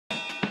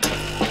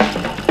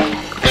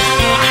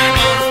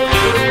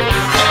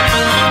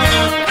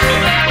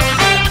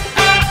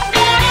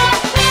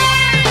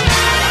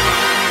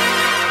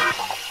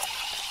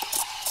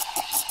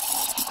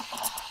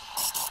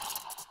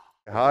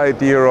Hi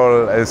dear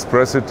all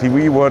Espresso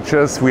TV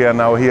watchers, we are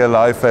now here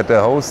live at the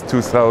host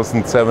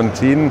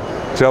 2017.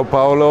 Ciao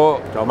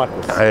Paolo. Ciao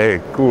Marcus. Hey,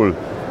 cool.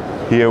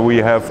 Here we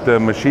have the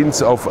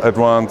machines of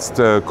advanced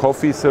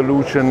coffee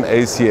solution,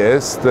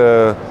 ACS,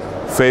 the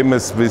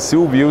famous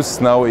Vesuvius,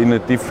 now in a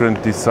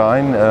different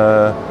design.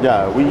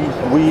 Yeah, we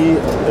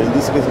in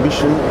this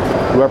exhibition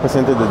we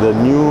represented the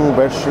new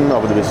version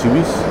of the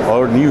Vesuvius,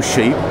 or new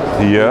shape.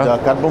 Yeah. The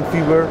carbon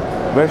fiber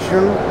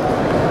version,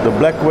 the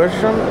black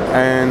version,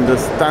 and the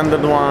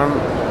standard one,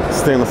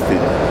 stainless steel.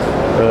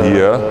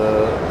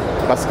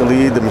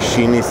 Basically, the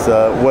machine is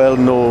well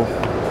known.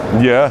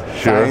 Yeah,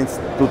 sure. Since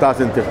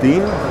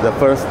 2013, the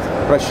first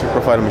pressure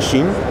profile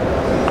machine,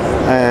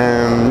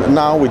 and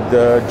now with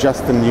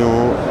just a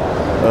new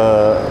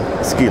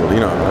skill,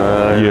 you know.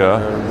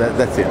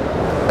 That's it.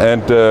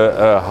 And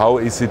how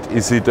is it?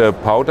 Is it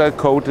powder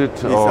coated?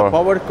 It's a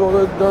powder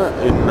coated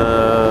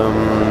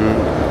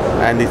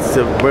and it's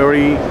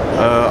very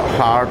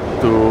hard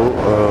to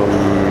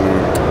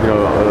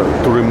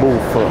to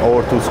remove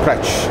or to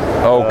scratch.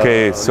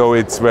 Okay, so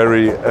it's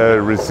very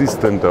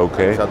resistant.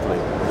 Okay. Exactly.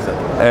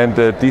 And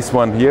this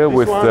one here this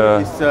with one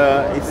the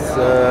it's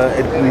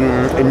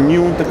a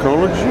new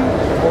technology.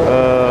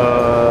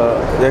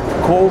 That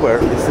cover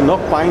is not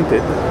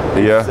painted.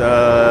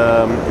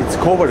 Yeah. It's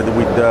covered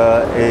with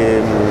a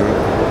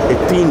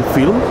thin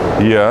film.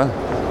 Yeah.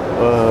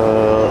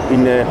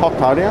 In a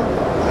hot area,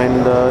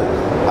 and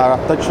are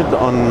attached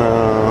on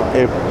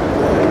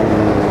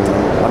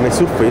a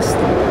surface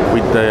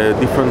with a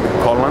different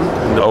coolant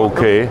in the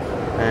okay.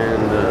 bottom.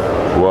 And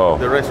wow.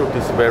 The result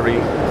is very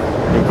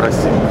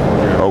impressive.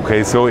 Yeah.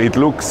 Okay, so it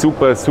looks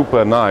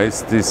super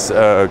nice, this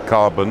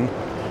carbon.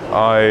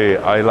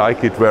 I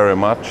like it very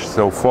much.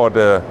 So for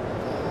the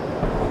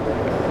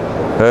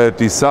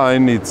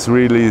design, it's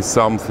really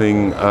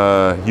something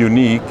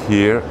unique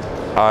here.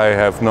 I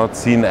have not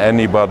seen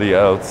anybody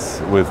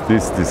else with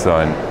this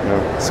design.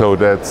 Yeah. So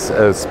that's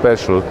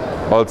special.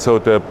 Also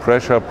the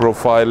pressure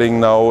profiling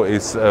now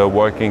is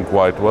working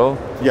quite well.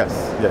 Yes.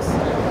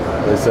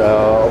 It's,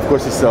 of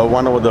course, it's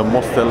one of the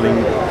most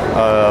selling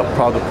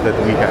products that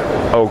we have.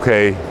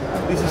 Okay.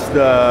 This is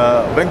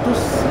the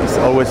Ventus. It's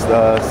always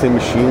the same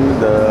machine,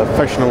 the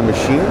fashionable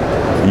machine.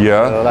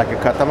 Yeah. Like a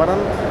catamaran.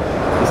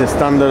 It's a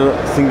standard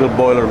single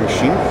boiler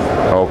machine.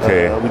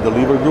 Okay. With the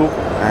lever group,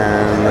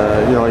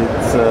 and you know,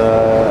 it's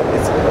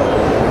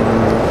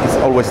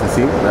always the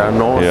same. There are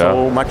no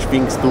so much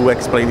things to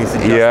explain. It's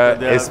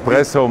just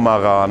espresso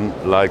maran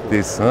like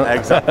this. Huh?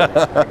 Exactly.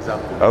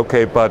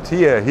 Okay, but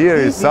here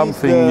is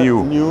something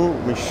new. New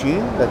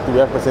machine that we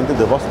have presented,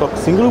 the Vostok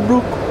single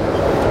group.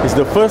 It's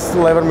the first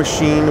lever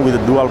machine with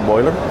a dual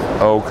boiler.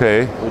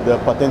 Okay. With the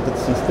patented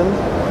system,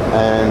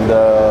 and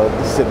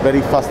this is a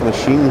very fast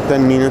machine. In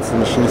 10 minutes, the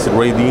machine is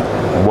ready.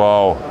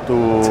 Wow.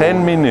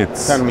 10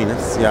 minutes. 10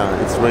 minutes.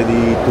 Yeah, it's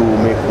ready to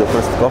make the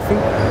first coffee.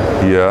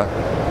 Yeah.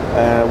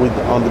 With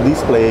on the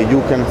display,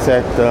 you can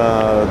set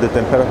the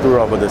temperature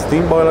of the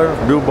steam boiler,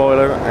 brew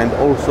boiler, and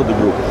also the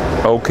brew.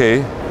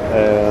 Okay.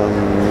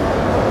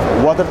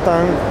 Water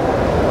tank,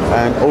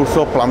 and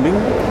also plumbing.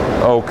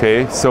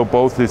 Okay, so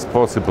both is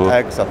possible.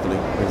 Exactly.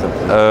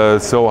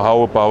 So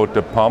how about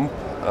the pump?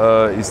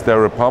 Is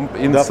there a pump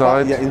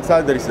inside? Yeah,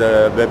 inside there is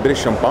a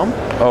vibration pump.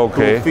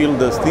 Okay. To fill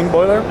the steam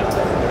boiler,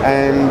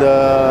 and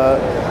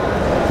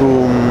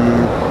to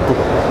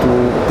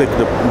take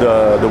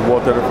the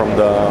water from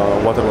the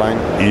water line.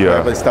 Yeah.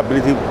 Have a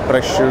stability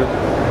pressure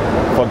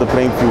for the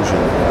plain fusion.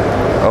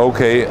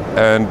 Okay,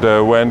 and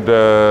when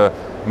the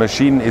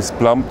machine is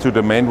plumbed to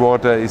the main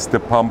water, is the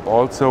pump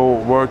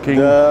also working?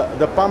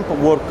 The pump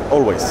works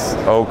always.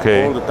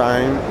 Okay. All the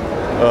time,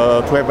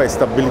 to have a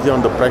stability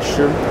on the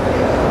pressure.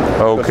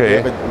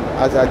 Okay.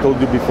 As I told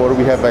you before,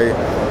 we have a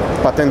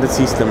patented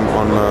system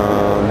on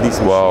this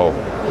machine. Wow.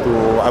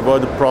 To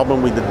avoid the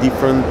problem with the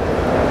different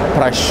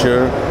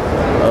pressure,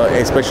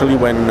 especially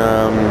when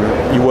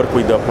you work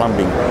with the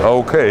plumbing.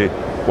 Okay.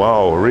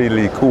 Wow,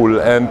 really cool.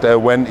 And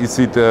when is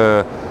it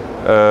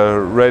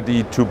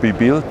ready to be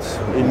built?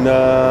 In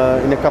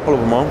a couple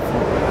of months.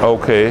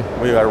 Okay.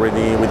 We are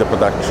ready with the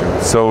production.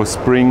 So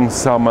spring,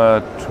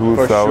 summer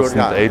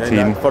 2018. For,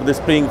 sure, for the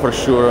spring, for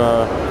sure.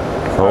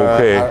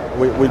 Okay.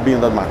 We'll be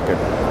in the market.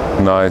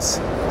 Nice.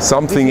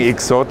 Something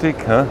exotic,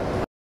 huh?